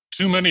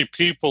too many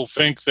people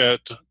think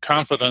that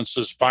confidence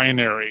is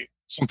binary.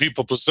 Some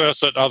people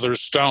possess it,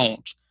 others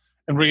don't.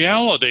 In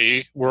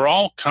reality, we're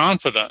all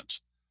confident.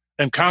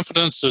 And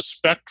confidence is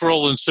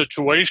spectral and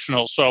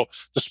situational. So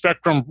the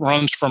spectrum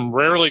runs from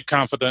rarely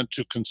confident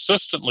to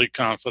consistently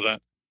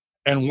confident.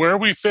 And where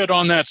we fit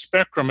on that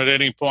spectrum at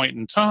any point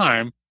in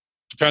time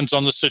depends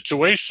on the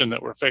situation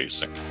that we're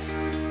facing.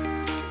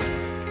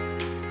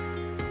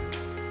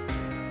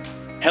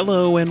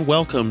 Hello and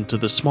welcome to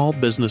the Small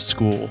Business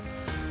School.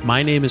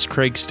 My name is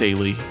Craig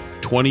Staley,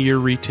 20-year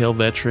retail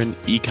veteran,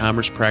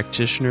 e-commerce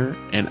practitioner,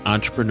 and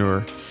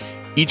entrepreneur.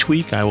 Each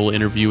week, I will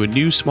interview a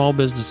new small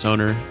business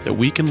owner that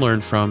we can learn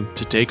from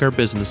to take our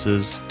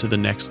businesses to the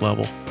next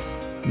level.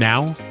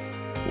 Now,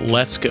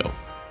 let's go.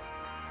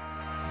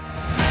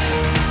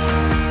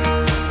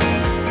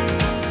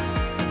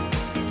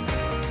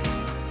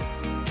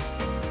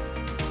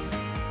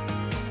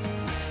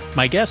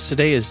 My guest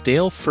today is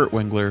Dale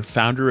Furtwengler,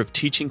 founder of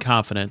Teaching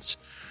Confidence.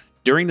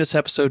 During this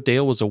episode,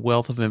 Dale was a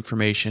wealth of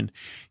information.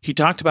 He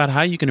talked about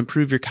how you can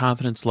improve your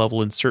confidence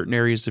level in certain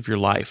areas of your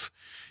life.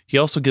 He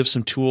also gives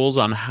some tools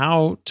on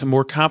how to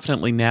more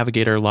confidently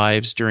navigate our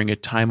lives during a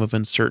time of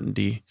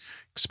uncertainty,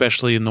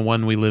 especially in the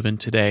one we live in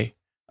today.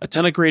 A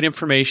ton of great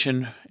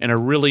information and a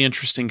really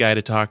interesting guy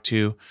to talk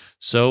to.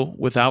 So,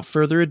 without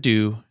further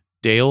ado,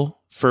 Dale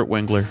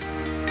Furtwengler.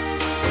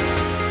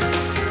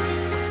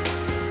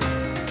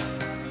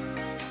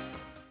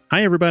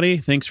 Hi, everybody.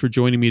 Thanks for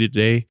joining me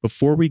today.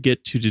 Before we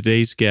get to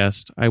today's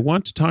guest, I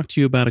want to talk to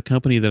you about a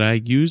company that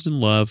I use and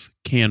love,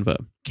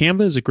 Canva.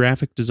 Canva is a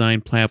graphic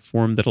design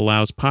platform that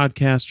allows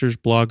podcasters,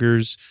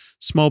 bloggers,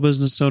 small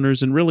business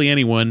owners, and really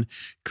anyone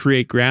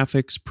create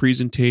graphics,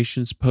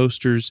 presentations,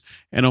 posters,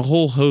 and a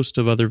whole host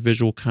of other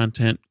visual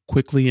content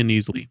quickly and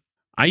easily.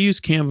 I use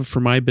Canva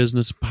for my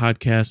business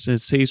podcast, and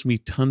it saves me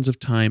tons of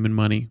time and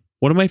money.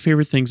 One of my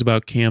favorite things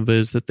about Canva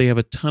is that they have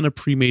a ton of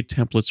pre-made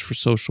templates for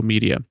social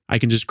media. I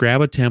can just grab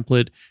a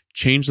template,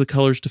 change the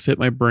colors to fit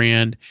my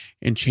brand,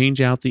 and change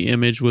out the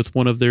image with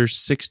one of their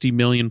 60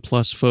 million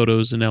plus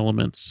photos and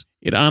elements.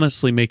 It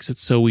honestly makes it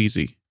so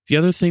easy. The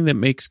other thing that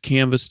makes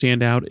Canva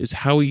stand out is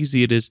how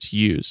easy it is to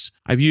use.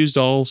 I've used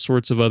all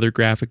sorts of other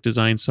graphic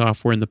design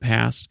software in the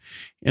past,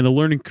 and the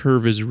learning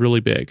curve is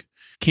really big.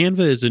 Canva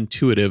is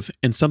intuitive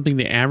and something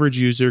the average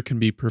user can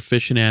be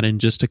proficient at in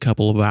just a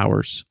couple of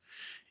hours.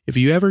 If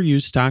you ever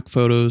use stock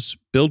photos,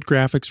 build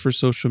graphics for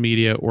social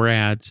media, or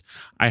ads,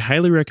 I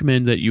highly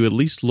recommend that you at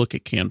least look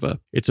at Canva.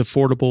 It's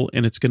affordable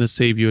and it's going to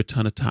save you a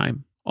ton of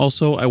time.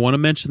 Also, I want to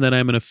mention that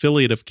I'm an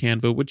affiliate of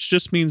Canva, which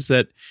just means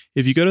that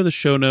if you go to the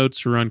show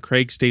notes or on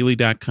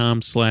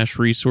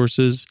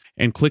craigstaley.com/resources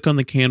and click on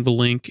the Canva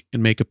link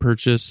and make a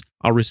purchase,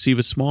 I'll receive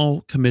a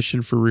small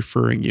commission for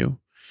referring you.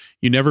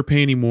 You never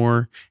pay any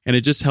more, and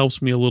it just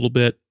helps me a little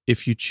bit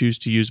if you choose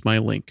to use my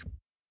link.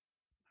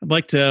 I'd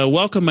like to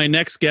welcome my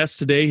next guest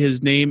today.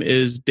 His name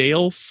is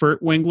Dale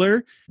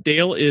Furtwengler.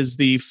 Dale is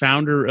the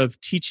founder of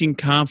Teaching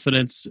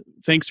Confidence.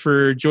 Thanks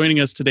for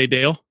joining us today,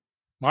 Dale.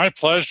 My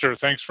pleasure.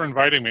 Thanks for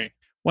inviting me.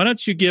 Why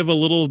don't you give a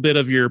little bit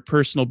of your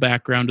personal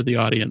background to the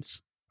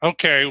audience?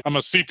 Okay. I'm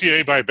a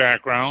CPA by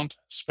background.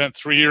 Spent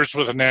 3 years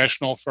with a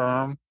national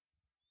firm,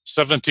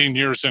 17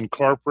 years in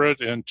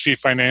corporate and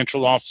chief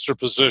financial officer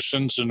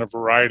positions in a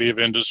variety of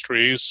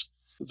industries.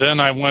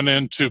 Then I went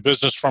into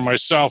business for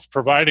myself,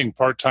 providing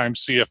part-time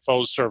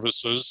CFO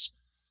services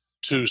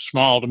to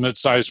small to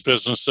mid-sized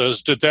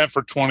businesses. Did that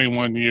for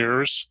 21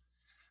 years.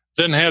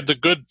 Then had the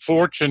good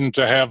fortune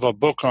to have a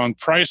book on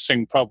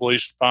pricing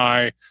published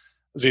by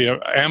the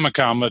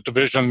AMACOM, a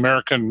division of the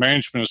American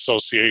Management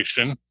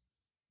Association.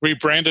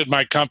 Rebranded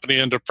my company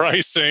into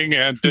pricing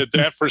and did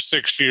that for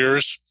 6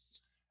 years.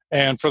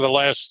 And for the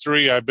last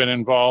 3, I've been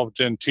involved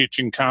in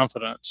Teaching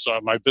Confidence.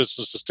 So my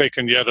business has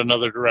taken yet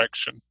another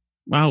direction.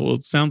 Wow, well,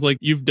 it sounds like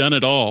you've done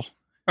it all.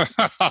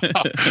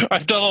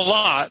 I've done a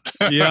lot.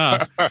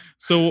 Yeah.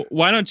 So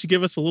why don't you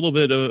give us a little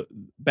bit of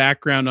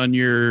background on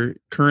your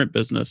current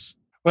business?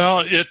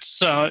 Well,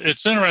 it's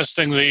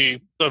interesting. The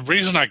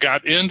reason I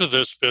got into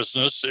this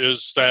business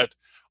is that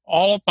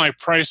all of my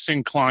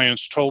pricing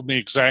clients told me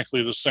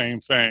exactly the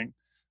same thing.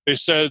 They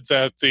said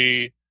that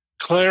the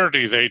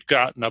clarity they'd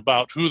gotten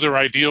about who their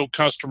ideal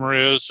customer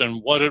is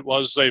and what it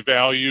was they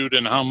valued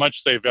and how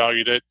much they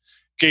valued it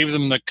gave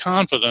them the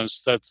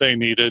confidence that they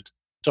needed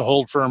to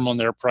hold firm on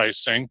their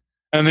pricing.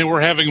 And they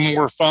were having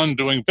more fun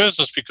doing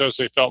business because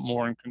they felt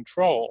more in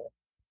control.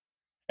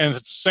 And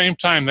at the same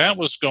time that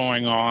was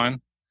going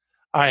on,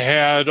 I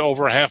had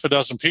over half a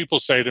dozen people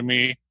say to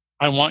me,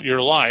 "I want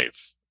your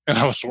life." And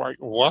I was like,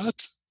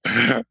 what?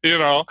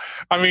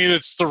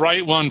 It's the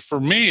right one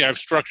for me. I've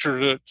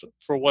structured it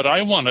for what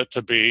I want it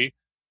to be,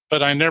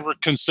 but I never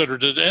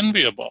considered it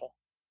enviable.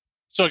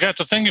 So I got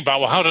to thinking about,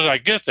 well, how did I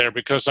get there?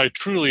 Because I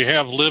truly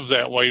have lived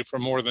that way for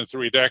more than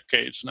 3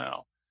 decades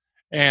now.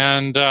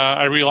 And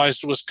I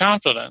realized it was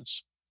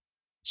confidence.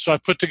 So I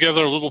put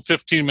together a little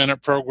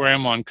 15-minute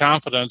program on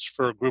confidence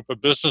for a group of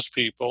business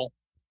people.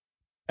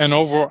 And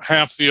over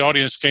half the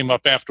audience came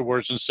up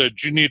afterwards and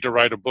said, "You need to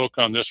write a book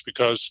on this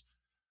because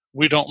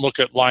we don't look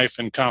at life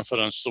and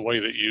confidence the way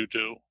that you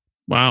do."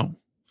 Wow.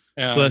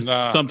 So And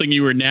that's something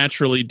you were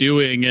naturally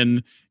doing,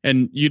 and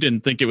you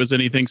didn't think it was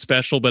anything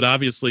special, but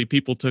obviously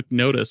people took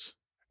notice.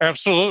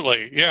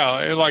 absolutely, yeah.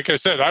 And like I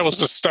said, I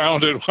was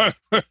astounded when,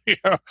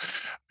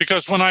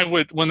 because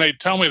when they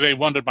tell me they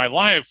wanted my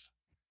life,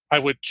 I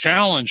would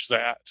challenge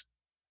that.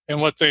 And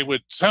what they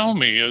would tell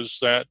me is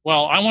that,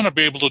 well, I want to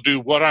be able to do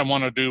what I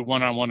want to do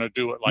when I want to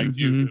do it like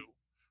you Mm-hmm. do.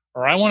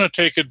 Or I want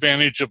to take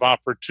advantage of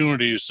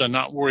opportunities and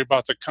not worry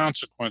about the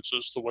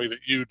consequences the way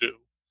that you do.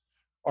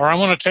 Or I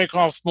want to take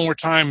off more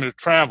time to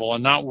travel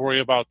and not worry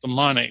about the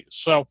money.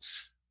 So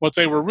what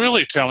they were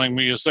really telling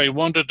me is they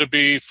wanted to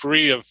be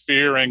free of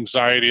fear,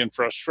 anxiety, and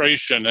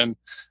frustration. And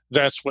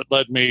that's what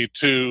led me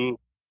to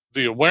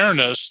the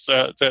awareness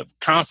that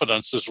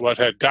confidence is what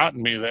had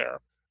gotten me there,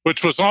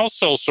 which was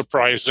also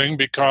surprising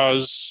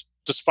because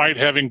despite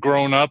having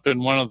grown up in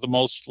one of the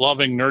most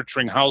loving,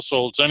 nurturing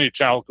households any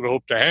child could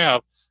hope to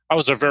have, I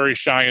was a very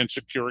shy,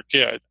 insecure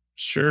kid.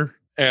 Sure.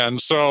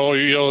 And so,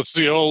 it's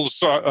the old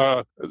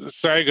saga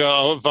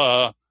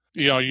of,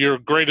 your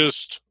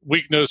greatest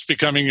weakness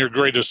becoming your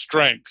greatest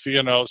strength,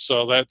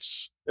 So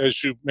that's,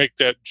 as you make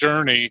that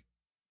journey,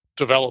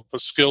 develop a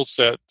skill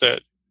set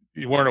that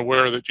you weren't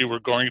aware that you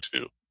were going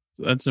to.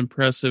 That's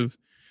impressive.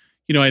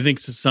 I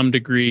think to some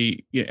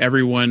degree,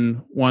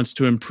 everyone wants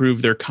to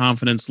improve their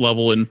confidence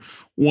level in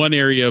one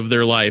area of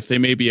their life. They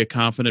may be a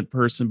confident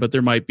person, but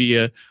there might be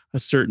a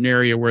certain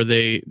area where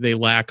they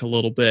lack a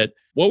little bit.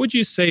 What would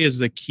you say is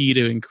the key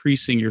to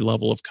increasing your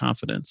level of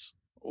confidence?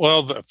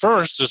 Well, the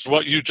first is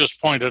what you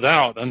just pointed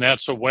out, and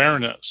that's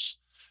awareness.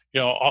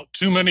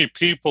 Too many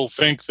people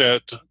think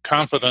that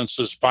confidence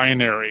is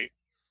binary.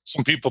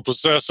 Some people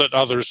possess it,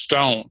 others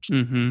don't.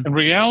 Mm-hmm. In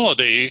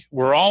reality,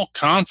 we're all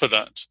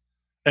confident,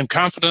 and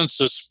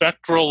confidence is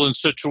spectral and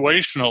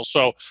situational.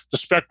 So the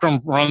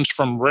spectrum runs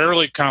from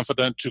rarely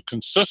confident to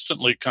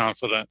consistently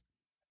confident.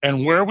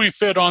 And where we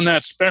fit on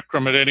that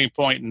spectrum at any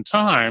point in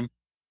time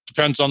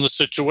depends on the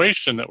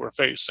situation that we're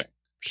facing.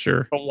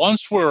 Sure. But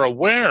once we're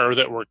aware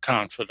that we're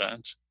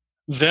confident,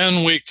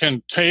 then we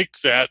can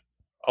take that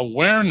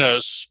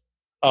awareness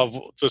of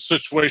the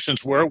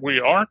situations where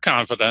we are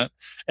confident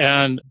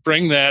and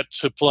bring that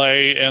to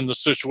play in the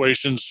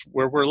situations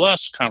where we're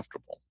less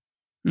comfortable.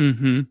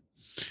 Mm-hmm.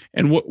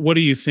 And what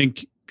do you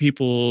think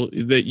people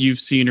that you've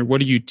seen, or what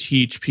do you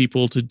teach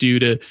people to do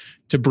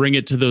to bring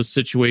it to those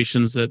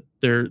situations that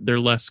they're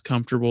less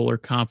comfortable or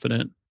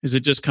confident? Is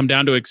it just come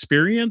down to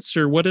experience,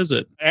 or what is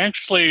it?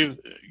 Actually,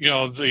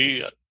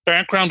 the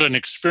background and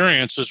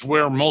experience is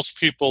where most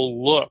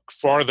people look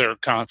for their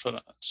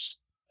confidence.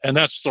 And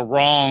that's the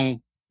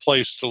wrong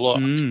place to look.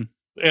 Mm.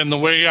 And the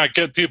way I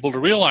get people to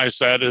realize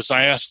that is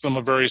I ask them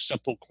a very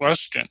simple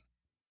question.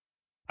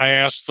 I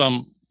ask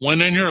them,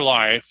 when in your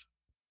life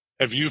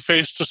have you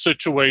faced a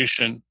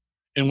situation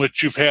in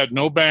which you've had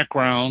no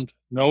background,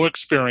 no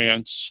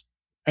experience,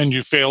 and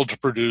you failed to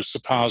produce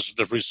a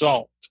positive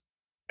result?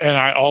 And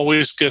I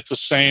always get the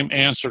same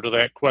answer to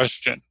that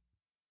question.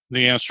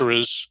 The answer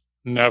is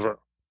never.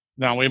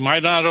 Now, we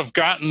might not have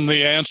gotten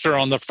the answer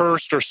on the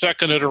first or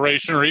second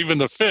iteration or even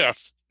the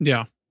fifth.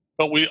 Yeah.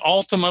 But we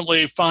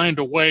ultimately find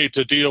a way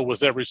to deal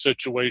with every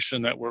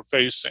situation that we're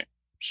facing.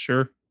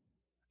 Sure.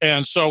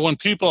 And so when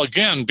people,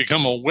 again,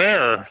 become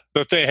aware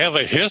that they have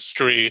a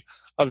history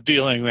of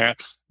dealing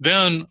that,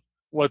 then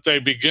what they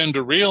begin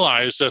to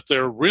realize that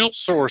their real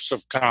source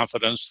of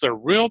confidence, their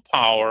real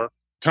power,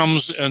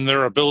 comes in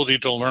their ability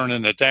to learn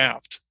and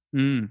adapt.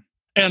 Mm.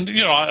 And,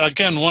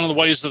 again, one of the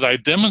ways that I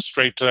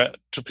demonstrate that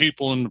to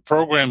people in the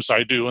programs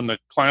I do, in the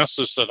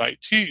classes that I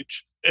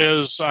teach,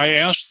 is I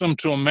ask them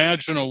to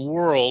imagine a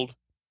world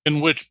in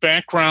which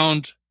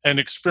background and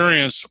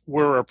experience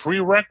were a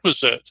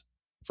prerequisite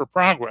for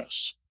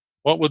progress.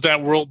 What would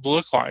that world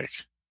look like?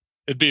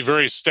 It'd be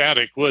very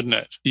static, wouldn't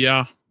it?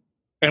 Yeah.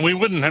 And we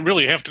wouldn't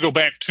really have to go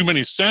back too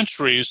many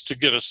centuries to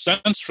get a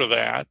sense for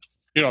that.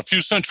 A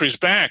few centuries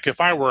back, if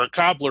I were a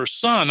cobbler's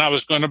son, I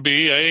was going to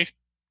be a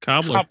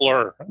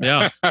cobbler.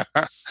 Yeah.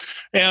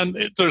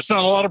 And there's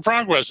not a lot of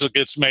progress that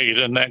gets made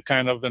in that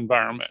kind of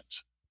environment.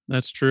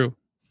 That's true.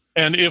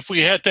 And if we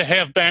had to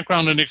have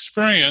background and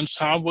experience,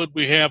 how would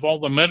we have all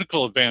the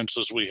medical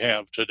advances we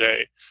have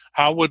today?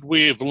 How would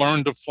we have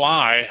learned to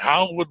fly?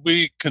 How would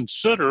we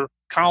consider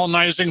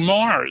colonizing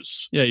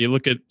Mars? Yeah, you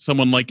look at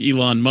someone like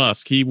Elon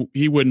Musk.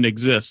 He wouldn't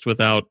exist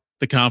without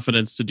the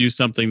confidence to do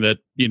something that,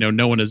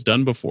 no one has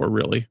done before,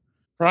 really.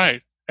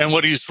 Right. And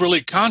what he's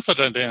really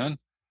confident in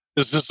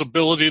is his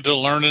ability to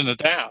learn and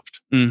adapt.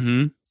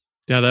 Mm-hmm.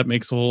 Yeah, that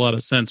makes a whole lot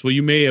of sense. Well,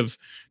 you may have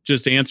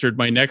just answered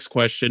my next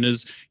question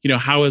is,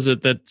 how is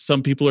it that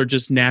some people are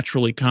just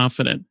naturally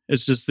confident?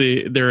 It's just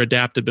their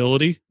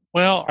adaptability?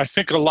 Well, I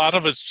think a lot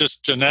of it's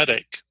just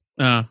genetic.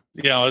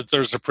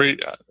 There's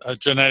a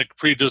genetic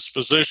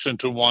predisposition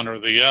to one or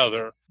the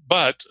other,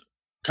 but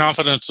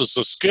confidence is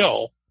a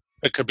skill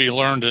that could be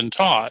learned and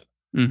taught.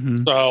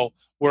 Mm-hmm. So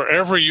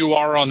wherever you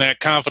are on that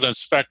confidence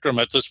spectrum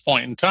at this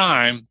point in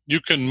time, you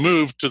can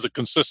move to the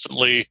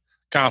consistently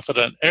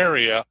confident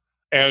area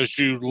as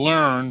you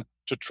learn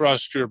to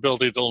trust your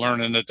ability to learn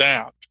and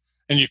adapt.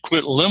 and you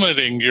quit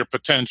limiting your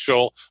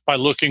potential by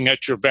looking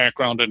at your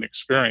background and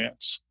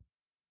experience.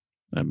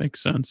 That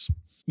makes sense.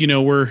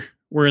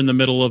 We're in the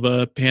middle of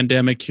a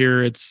pandemic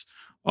here. It's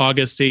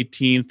August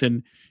 18th,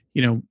 and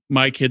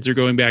my kids are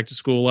going back to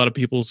school. A lot of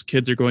people's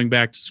kids are going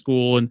back to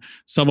school, and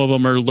some of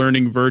them are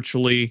learning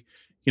virtually.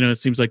 It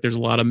seems like there's a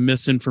lot of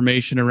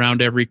misinformation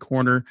around every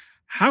corner.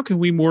 How can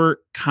we more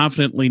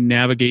confidently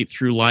navigate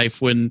through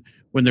life when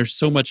there's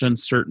so much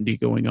uncertainty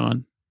going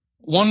on?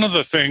 One of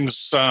the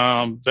things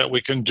that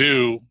we can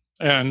do,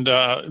 and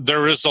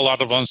there is a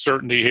lot of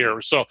uncertainty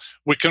here, so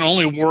we can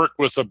only work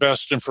with the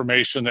best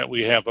information that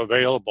we have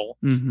available.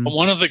 Mm-hmm. But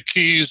one of the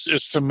keys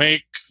is to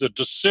make the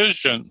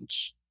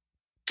decisions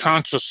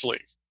consciously.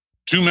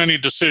 Too many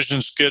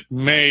decisions get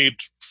made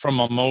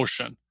from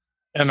emotion,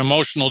 and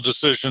emotional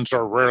decisions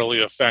are rarely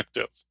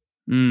effective.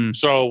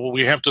 So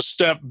we have to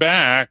step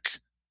back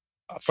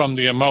from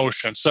the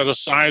emotion, set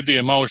aside the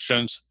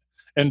emotions,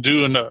 and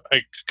do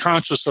a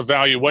conscious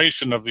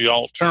evaluation of the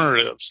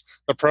alternatives,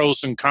 the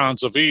pros and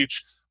cons of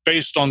each,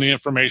 based on the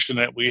information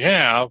that we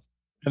have,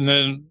 and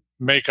then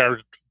make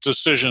our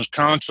decisions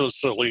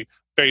consciously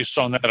based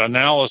on that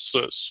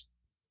analysis.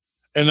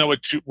 And then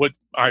what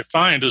I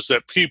find is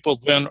that people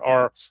then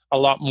are a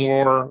lot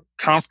more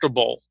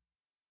comfortable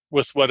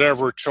with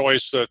whatever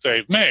choice that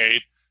they've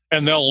made,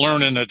 and they'll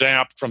learn and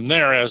adapt from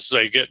there as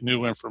they get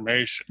new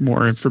information.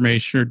 More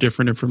information or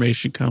different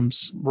information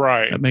comes.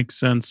 Right. That makes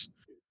sense.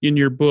 In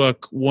your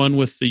book, One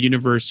with the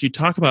Universe, you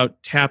talk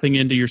about tapping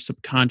into your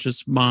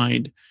subconscious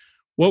mind.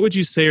 What would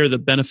you say are the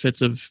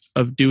benefits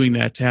of doing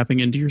that, tapping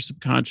into your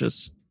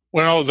subconscious?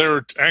 Well, there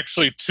are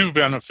actually two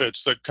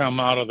benefits that come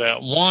out of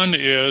that. One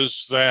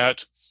is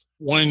that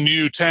when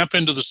you tap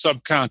into the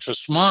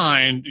subconscious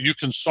mind, you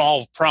can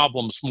solve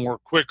problems more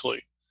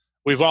quickly.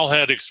 We've all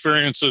had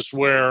experiences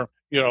where,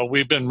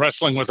 we've been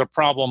wrestling with a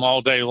problem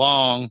all day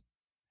long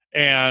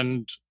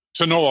and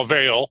to no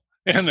avail,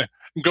 and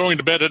going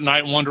to bed at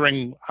night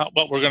wondering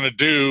what we're going to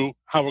do,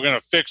 how we're going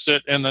to fix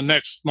it, and the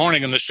next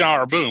morning in the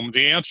shower, boom,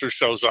 the answer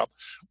shows up.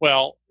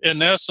 Well,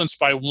 in essence,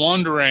 by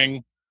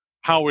wondering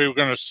how we were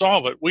going to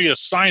solve it, we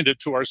assigned it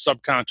to our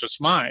subconscious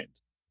mind.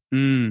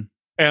 And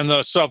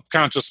the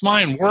subconscious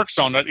mind works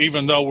on it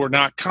even though we're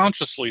not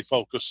consciously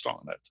focused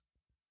on it.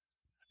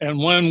 And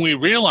when we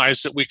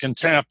realize that we can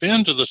tap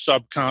into the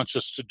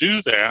subconscious to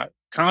do that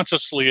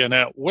consciously and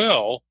at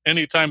will,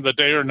 anytime the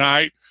day or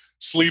night,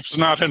 sleep's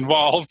not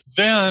involved,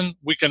 then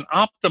we can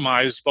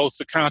optimize both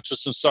the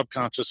conscious and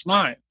subconscious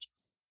mind.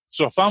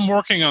 So if I'm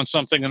working on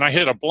something and I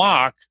hit a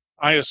block,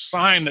 I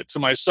assign it to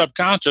my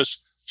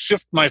subconscious,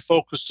 shift my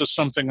focus to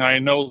something I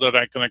know that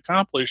I can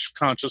accomplish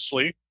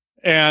consciously,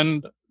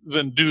 and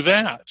then do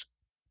that.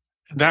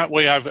 That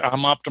way I'm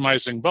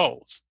optimizing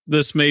both.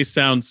 This may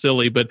sound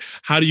silly, but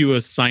how do you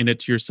assign it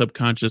to your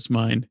subconscious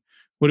mind?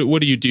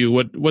 What do you do?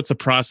 What's a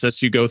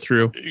process you go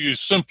through? You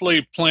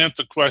simply plant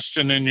the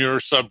question in your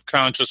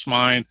subconscious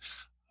mind,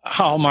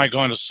 how am I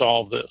going to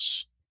solve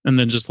this? And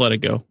then just let it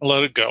go.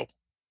 Let it go.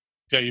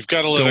 Yeah, you've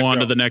got to let it go. Go on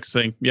to the next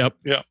thing. Yep.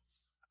 Yeah.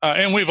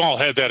 And we've all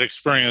had that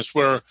experience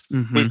where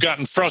we've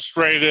gotten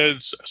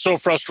frustrated, so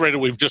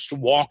frustrated we've just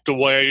walked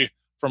away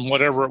from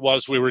whatever it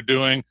was we were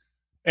doing.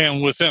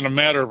 And within a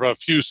matter of a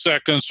few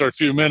seconds or a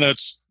few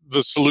minutes,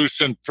 the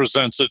solution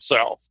presents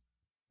itself.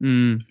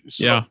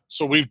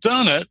 So we've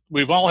done it.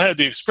 We've all had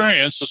the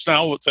experience. It's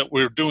now that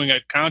we're doing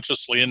it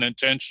consciously and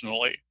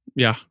intentionally.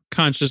 Yeah,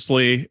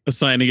 consciously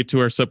assigning it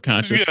to our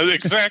subconscious. Yeah,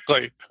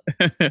 exactly.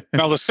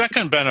 Now, the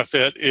second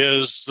benefit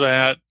is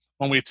that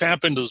when we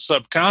tap into the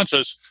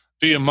subconscious,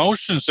 the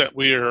emotions that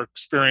we are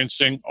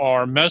experiencing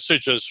are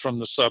messages from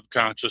the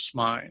subconscious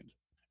mind.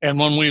 And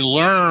when we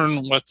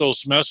learn what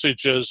those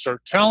messages are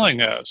telling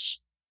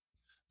us,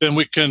 then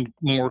we can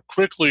more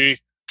quickly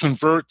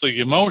convert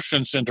the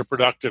emotions into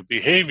productive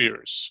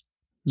behaviors.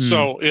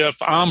 So if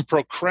I'm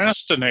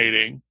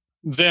procrastinating,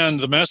 then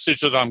the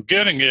message that I'm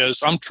getting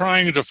is I'm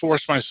trying to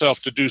force myself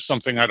to do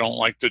something I don't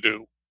like to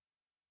do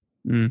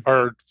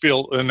or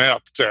feel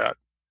inept at.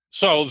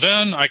 So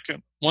then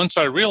once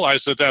I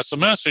realize that that's a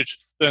message,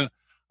 then,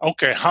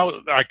 okay,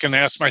 how I can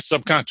ask my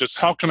subconscious,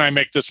 how can I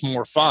make this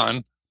more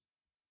fun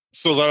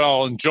so that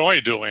I'll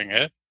enjoy doing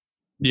it?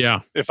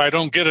 Yeah. If I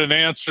don't get an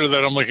answer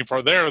that I'm looking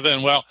for there,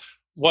 then, well,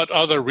 what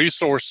other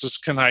resources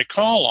can I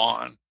call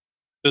on?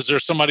 Is there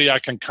somebody I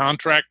can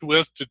contract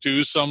with to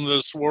do some of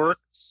this work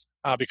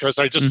because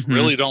I just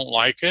really don't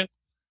like it?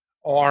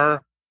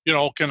 Or,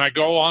 can I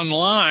go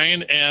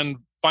online and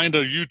find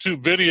a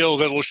YouTube video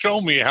that will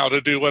show me how to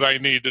do what I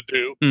need to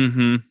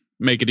do?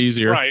 Make it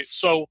easier. Right.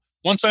 So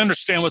once I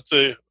understand what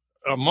the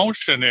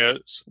emotion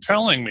is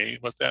telling me,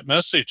 what that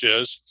message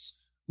is,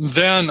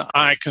 then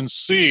I can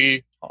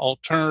see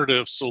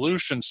alternative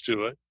solutions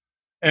to it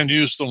and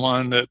use the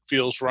one that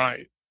feels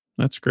right.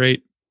 That's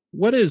great.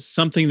 What is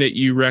something that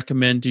you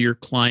recommend to your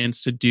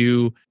clients to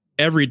do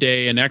every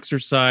day, an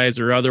exercise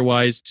or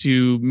otherwise,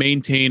 to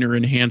maintain or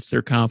enhance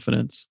their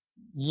confidence?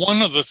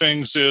 One of the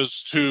things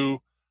is to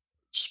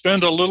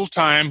spend a little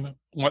time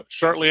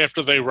shortly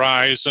after they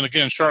rise, and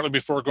again, shortly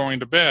before going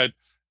to bed,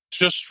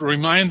 just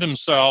remind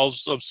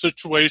themselves of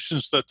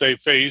situations that they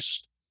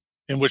faced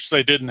in which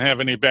they didn't have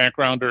any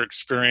background or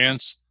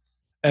experience,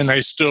 and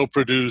they still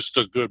produced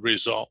a good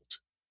result.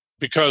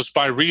 Because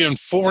by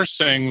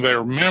reinforcing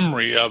their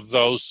memory of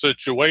those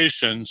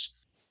situations,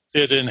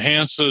 it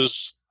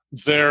enhances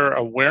their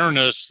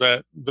awareness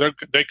that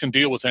they can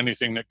deal with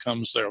anything that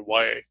comes their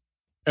way.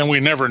 And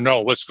we never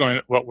know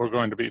what we're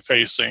going to be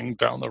facing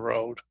down the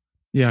road.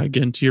 Yeah,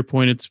 again, to your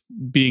point, it's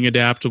being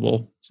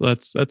adaptable. So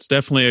that's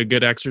definitely a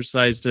good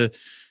exercise to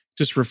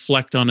just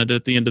reflect on it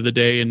at the end of the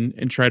day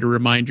and try to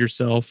remind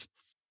yourself.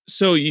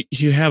 So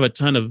you have a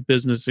ton of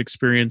business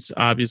experience,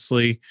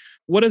 obviously.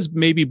 What has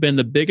maybe been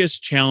the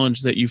biggest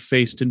challenge that you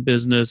faced in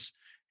business,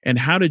 and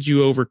how did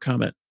you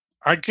overcome it?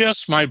 I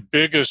guess my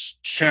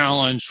biggest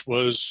challenge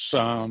was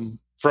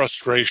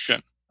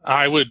frustration.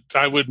 I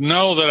would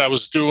know that I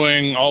was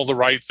doing all the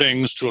right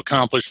things to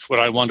accomplish what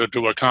I wanted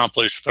to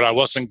accomplish, but I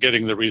wasn't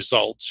getting the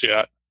results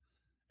yet.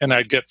 And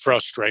I'd get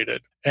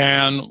frustrated.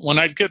 And when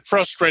I'd get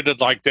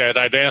frustrated like that,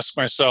 I'd ask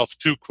myself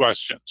two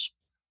questions.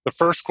 The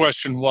first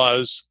question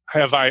was,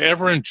 have I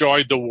ever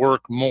enjoyed the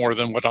work more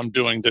than what I'm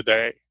doing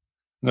today?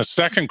 And the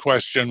second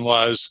question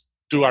was,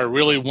 do I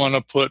really want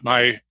to put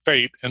my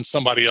fate in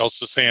somebody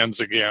else's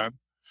hands again?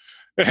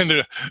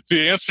 And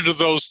the answer to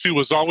those two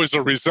was always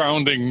a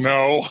resounding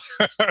no.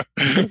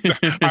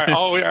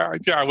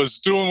 I was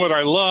doing what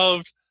I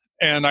loved,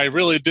 and I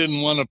really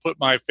didn't want to put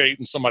my fate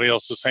in somebody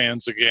else's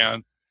hands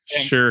again.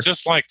 And Sure.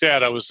 just like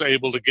that, I was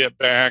able to get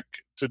back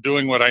to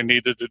doing what I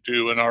needed to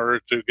do in order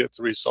to get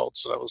the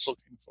results that I was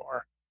looking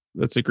for.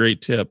 That's a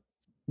great tip.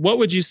 What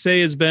would you say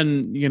has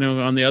been,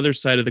 on the other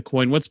side of the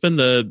coin, what's been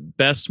the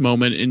best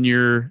moment in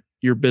your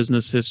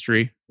business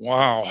history?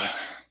 Wow.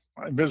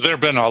 There have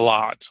been a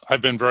lot.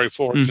 I've been very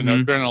fortunate. There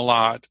have been a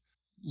lot.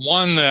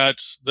 One that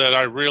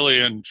I really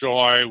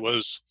enjoy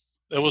was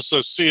there was a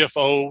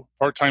CFO,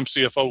 part-time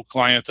CFO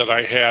client that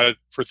I had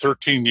for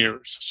 13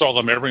 years. Saw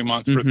them every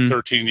month for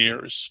 13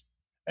 years.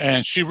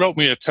 And she wrote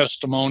me a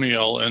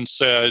testimonial and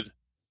said,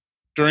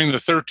 during the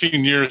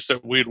 13 years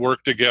that we'd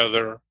worked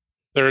together,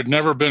 there had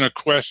never been a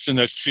question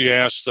that she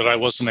asked that I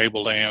wasn't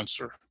able to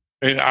answer.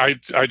 And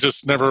I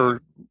just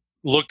never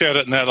looked at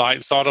it in that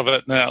light, thought of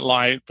it in that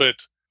light, but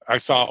I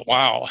thought,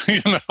 wow,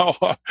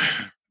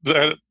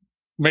 that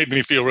made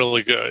me feel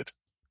really good.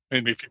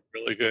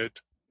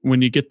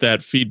 When you get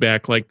that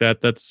feedback like that,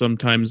 that's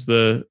sometimes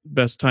the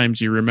best times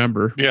you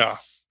remember. Yeah.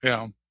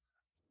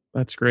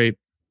 That's great.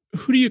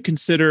 Who do you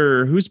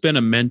consider, who's been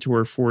a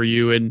mentor for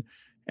you,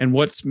 and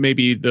what's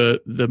maybe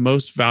the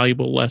most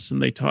valuable lesson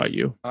they taught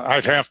you?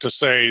 I'd have to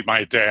say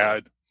my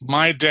dad.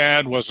 My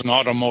dad was an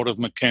automotive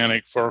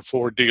mechanic for a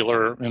Ford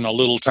dealer in a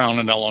little town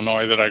in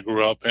Illinois that I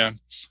grew up in.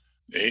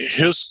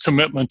 His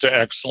commitment to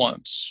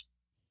excellence.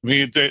 I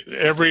mean,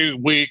 every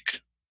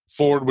week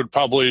Ford would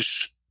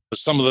publish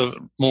some of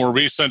the more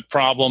recent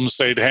problems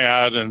they'd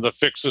had and the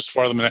fixes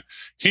for them. And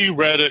he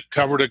read it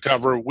cover to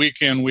cover,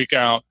 week in, week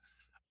out.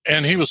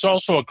 And he was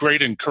also a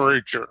great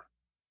encourager.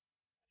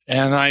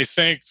 And I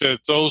think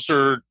that those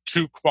are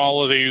two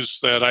qualities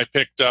that I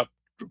picked up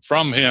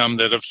from him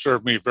that have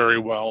served me very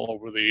well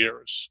over the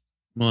years.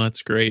 Well,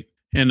 that's great.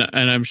 And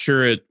I'm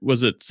sure it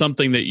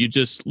something that you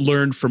just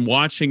learned from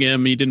watching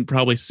him. He didn't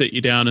probably sit you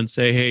down and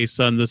say, "Hey,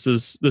 son, this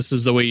is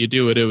the way you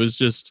do it." It was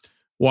just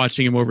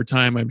watching him over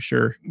time, I'm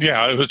sure.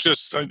 Yeah, it was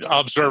just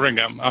observing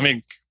him. I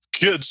mean,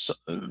 kids,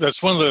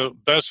 that's one of the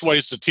best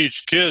ways to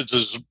teach kids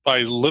is by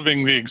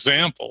living the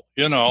example,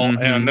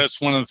 and that's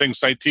one of the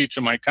things I teach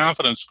in my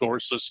confidence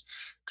courses,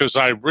 because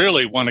I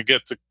really want to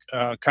get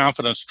the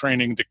confidence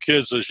training to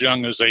kids as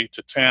young as 8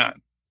 to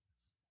 10.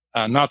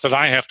 Not that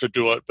I have to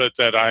do it, but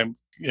that I'm,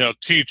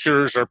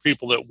 teachers or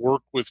people that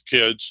work with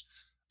kids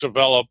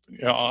develop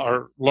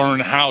or learn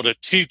how to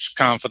teach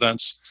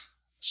confidence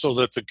so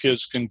that the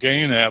kids can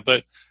gain that.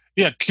 But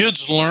yeah,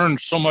 kids learn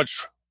so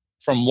much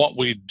from what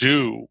we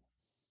do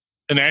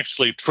and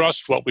actually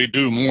trust what we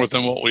do more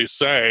than what we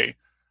say.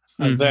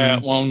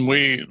 That when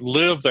we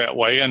live that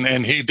way,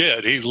 and he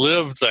did, he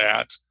lived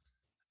that.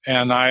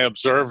 And I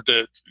observed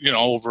it,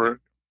 over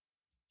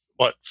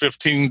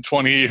 15,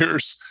 20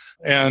 years.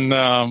 And,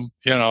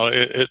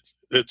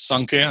 it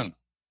sunk in.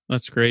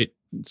 That's great.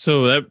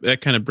 So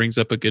that kind of brings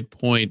up a good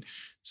point.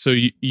 So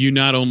you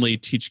not only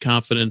teach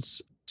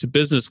confidence to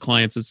business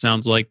clients, it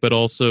sounds like, but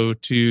also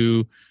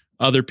to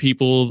other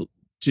people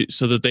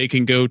so that they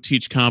can go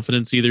teach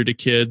confidence either to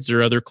kids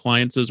or other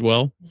clients as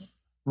well.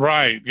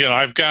 Right.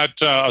 I've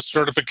got a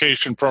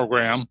certification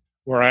program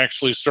where I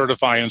actually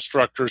certify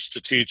instructors to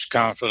teach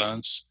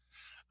confidence.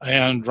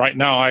 And right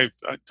now I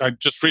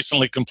just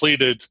recently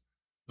completed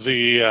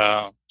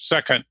the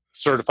second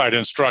certified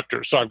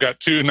instructor. So I've got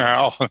 2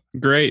 now.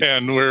 Great.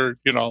 And we're,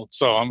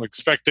 so I'm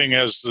expecting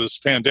as this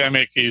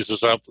pandemic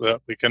eases up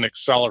that we can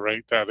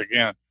accelerate that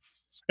again.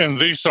 And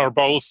these are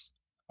both,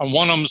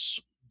 one of them's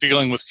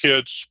dealing with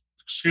kids,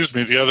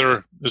 the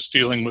other is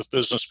dealing with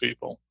business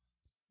people.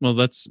 Well,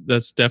 that's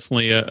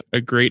definitely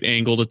a great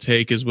angle to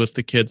take, is with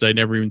the kids. I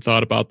never even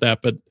thought about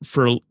that. But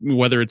for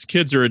whether it's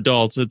kids or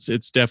adults,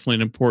 it's definitely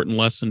an important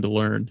lesson to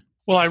learn.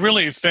 Well, I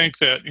really think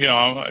that,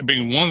 I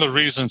mean, one of the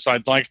reasons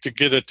I'd like to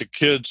get it to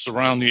kids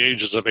around the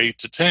ages of 8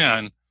 to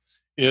 10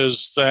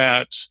 is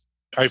that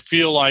I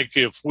feel like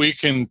if we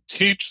can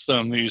teach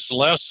them these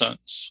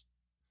lessons,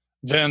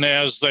 then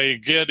as they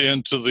get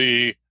into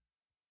the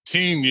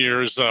teen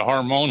years, the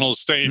hormonal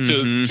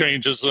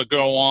changes that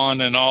go on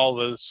and all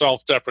the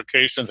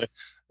self-deprecation,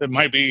 it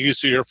might be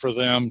easier for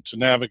them to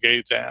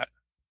navigate that,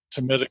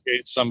 to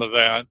mitigate some of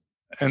that.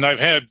 And I've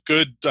had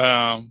good,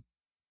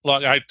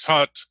 I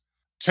taught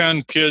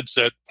 10 kids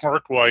at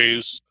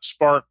Parkway's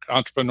Spark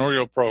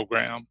entrepreneurial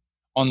program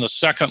on the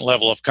second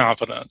level of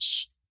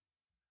confidence.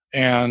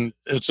 And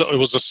it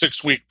was a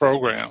 6-week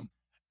program.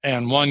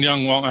 And one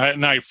young woman,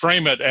 and I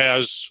frame it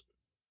as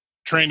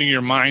training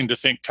your mind to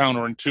think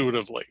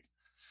counterintuitively.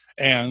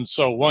 And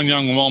so one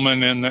young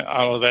woman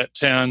out of that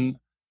 10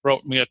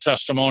 wrote me a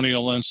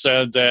testimonial and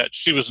said that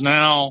she was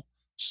now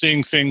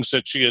seeing things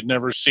that she had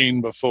never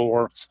seen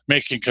before,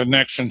 making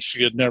connections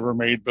she had never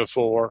made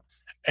before.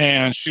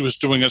 And she was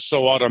doing it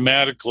so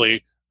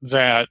automatically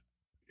that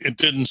it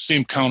didn't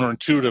seem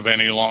counterintuitive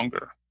any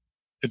longer.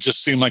 It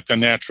just seemed like the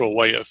natural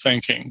way of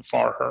thinking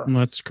for her.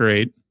 That's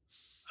great.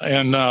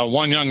 And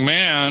one young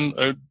man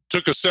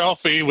took a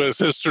selfie with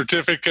his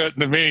certificate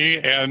to me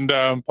and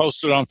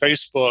posted on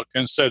Facebook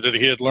and said that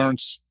he had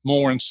learned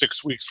more in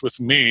 6 weeks with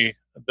me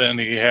than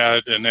he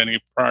had in any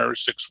prior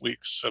 6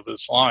 weeks of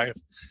his life.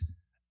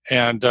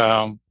 And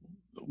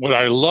what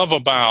I love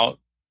about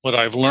what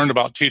I've learned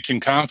about teaching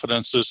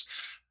confidence is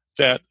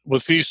that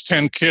with these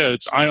 10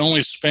 kids, I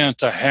only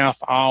spent a half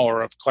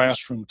hour of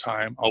classroom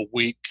time a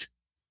week.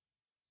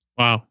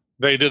 Wow.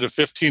 They did a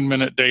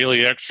 15-minute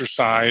daily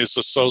exercise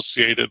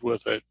associated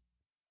with it.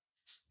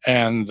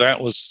 And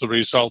that was the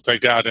result they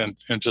got in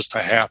just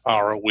a half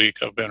hour a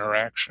week of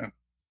interaction.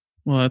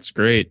 Well, that's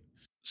great.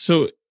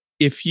 So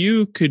if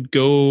you could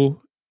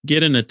go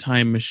get in a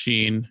time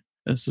machine,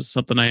 this is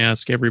something I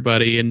ask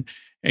everybody, and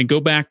go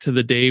back to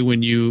the day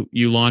when you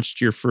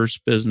launched your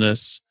first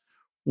business,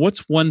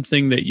 what's one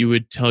thing that you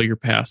would tell your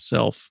past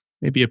self?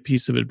 Maybe a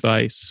piece of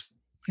advice.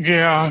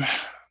 Yeah,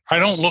 I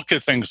don't look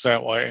at things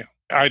that way.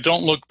 I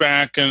don't look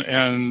back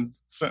and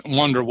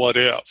wonder what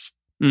if.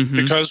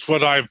 Because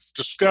what I've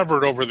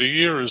discovered over the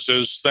years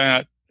is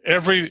that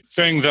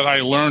everything that I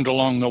learned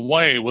along the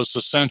way was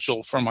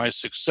essential for my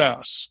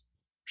success.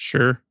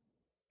 Sure.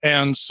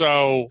 And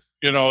so,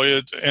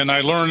 and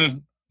I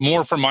learned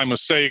more from my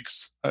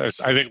mistakes,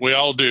 as I think we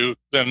all do,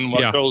 than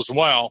what goes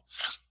well.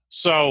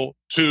 So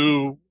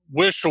to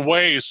wish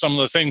away some of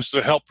the things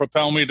that help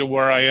propel me to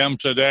where I am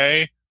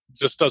today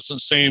just doesn't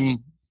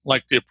seem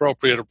like the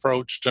appropriate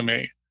approach to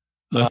me.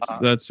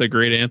 That's a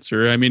great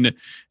answer. I mean,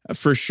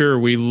 for sure,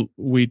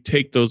 we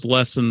take those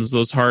lessons,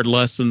 those hard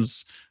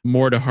lessons,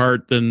 more to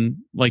heart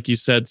than, like you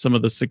said, some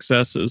of the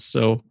successes.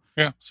 So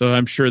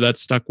I'm sure that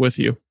stuck with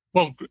you.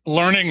 Well,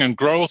 learning and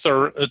growth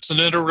it's an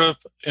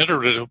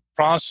iterative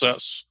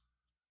process,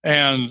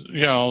 and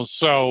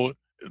so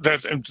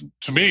that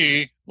to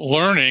me,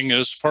 learning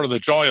is part of the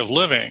joy of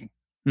living.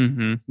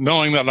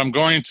 Knowing that I'm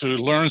going to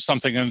learn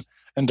something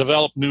and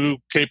develop new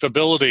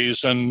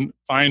capabilities and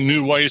find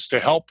new ways to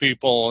help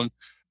people. And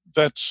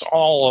that's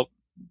all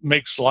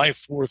makes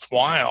life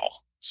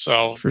worthwhile.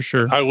 So for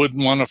sure, I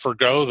wouldn't want to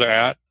forgo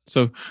that.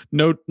 So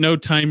no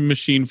time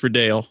machine for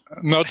Dale.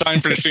 No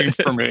time machine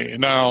for me.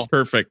 No.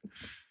 Perfect.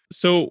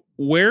 So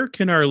where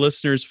can our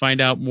listeners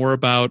find out more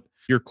about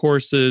your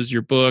courses,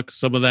 your books,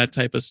 some of that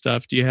type of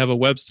stuff? Do you have a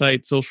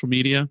website, social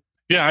media?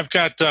 Yeah, I've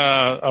got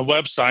a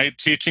website,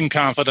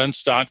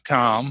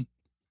 teachingconfidence.com.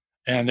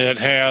 And it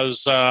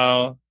has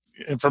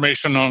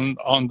information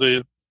on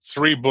the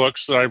 3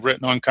 books that I've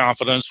written on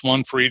confidence,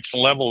 one for each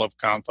level of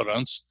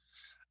confidence,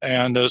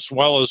 and as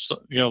well as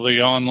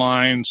the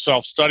online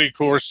self-study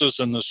courses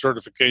and the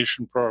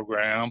certification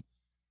program.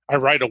 I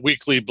write a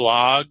weekly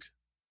blog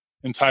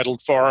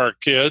entitled For Our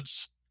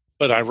Kids,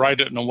 but I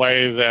write it in a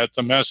way that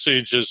the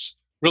message is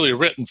really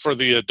written for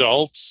the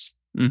adults,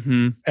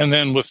 and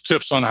then with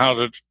tips on how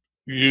to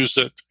use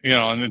it,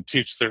 and then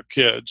teach their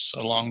kids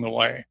along the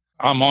way.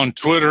 I'm on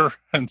Twitter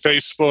and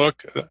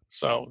Facebook.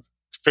 So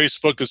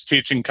Facebook is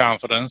Teaching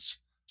Confidence.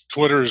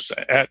 Twitter's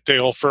at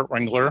Dale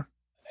Furtwengler.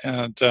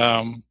 And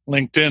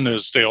LinkedIn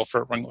is Dale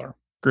Furtwengler.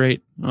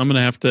 Great. I'm going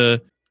to have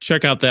to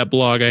check out that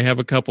blog. I have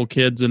a couple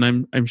kids, and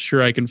I'm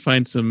sure I can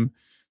find some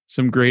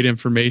great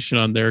information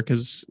on there,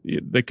 because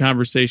the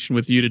conversation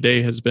with you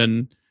today has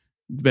been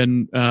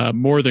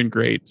more than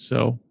great.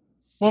 So.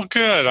 Well,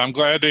 good. I'm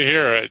glad to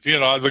hear it.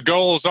 The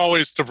goal is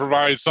always to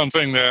provide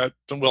something that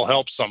will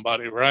help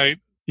somebody, right?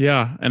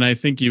 Yeah, and I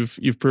think you've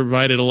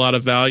provided a lot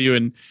of value,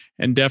 and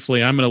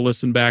definitely I'm going to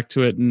listen back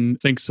to it and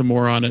think some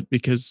more on it,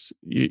 because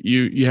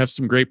you have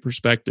some great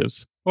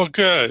perspectives. Well,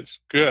 good.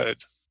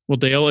 Well,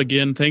 Dale,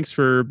 again, thanks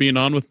for being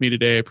on with me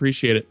today. I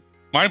appreciate it.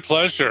 My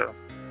pleasure.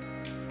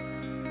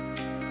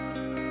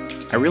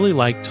 I really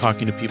like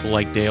talking to people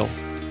like Dale.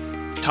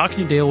 Talking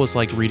to Dale was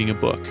like reading a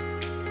book.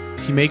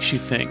 He makes you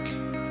think,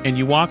 and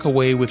you walk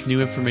away with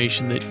new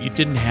information that you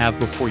didn't have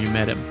before you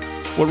met him.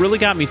 What really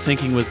got me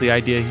thinking was the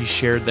idea he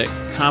shared that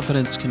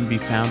confidence can be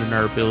found in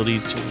our ability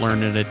to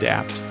learn and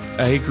adapt.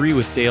 I agree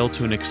with Dale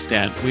to an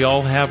extent. We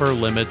all have our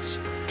limits.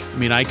 I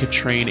mean, I could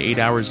train 8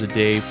 hours a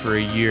day for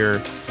a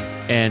year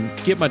and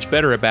get much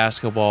better at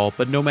basketball,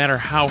 but no matter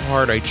how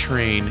hard I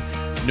train,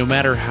 no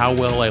matter how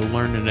well I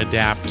learn and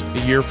adapt,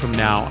 a year from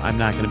now, I'm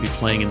not going to be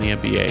playing in the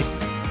NBA.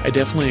 I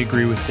definitely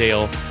agree with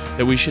Dale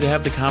that we should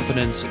have the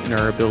confidence in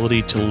our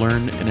ability to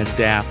learn and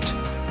adapt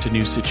to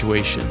new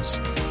situations.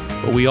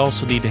 But we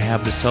also need to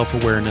have the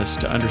self-awareness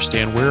to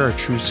understand where our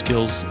true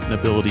skills and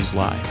abilities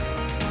lie.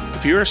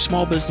 If you're a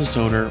small business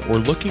owner or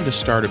looking to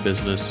start a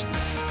business,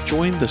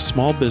 join the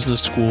Small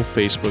Business School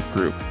Facebook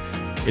group.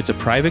 It's a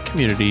private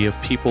community of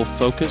people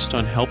focused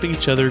on helping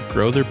each other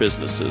grow their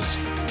businesses.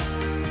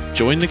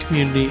 Join the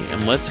community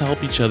and let's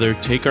help each other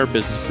take our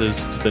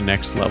businesses to the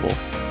next level.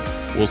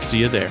 We'll see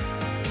you there.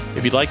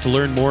 If you'd like to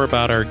learn more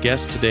about our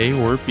guest today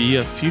or be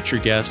a future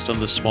guest on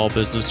the Small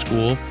Business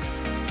School,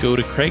 go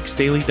to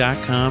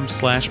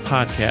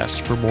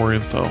craigsdaily.com/podcast for more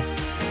info.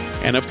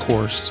 And of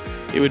course,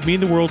 it would mean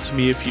the world to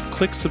me if you'd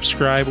click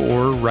subscribe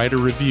or write a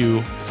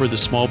review for the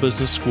Small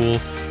Business School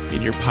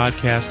in your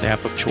podcast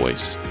app of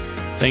choice.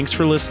 Thanks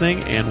for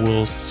listening, and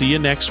we'll see you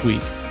next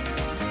week.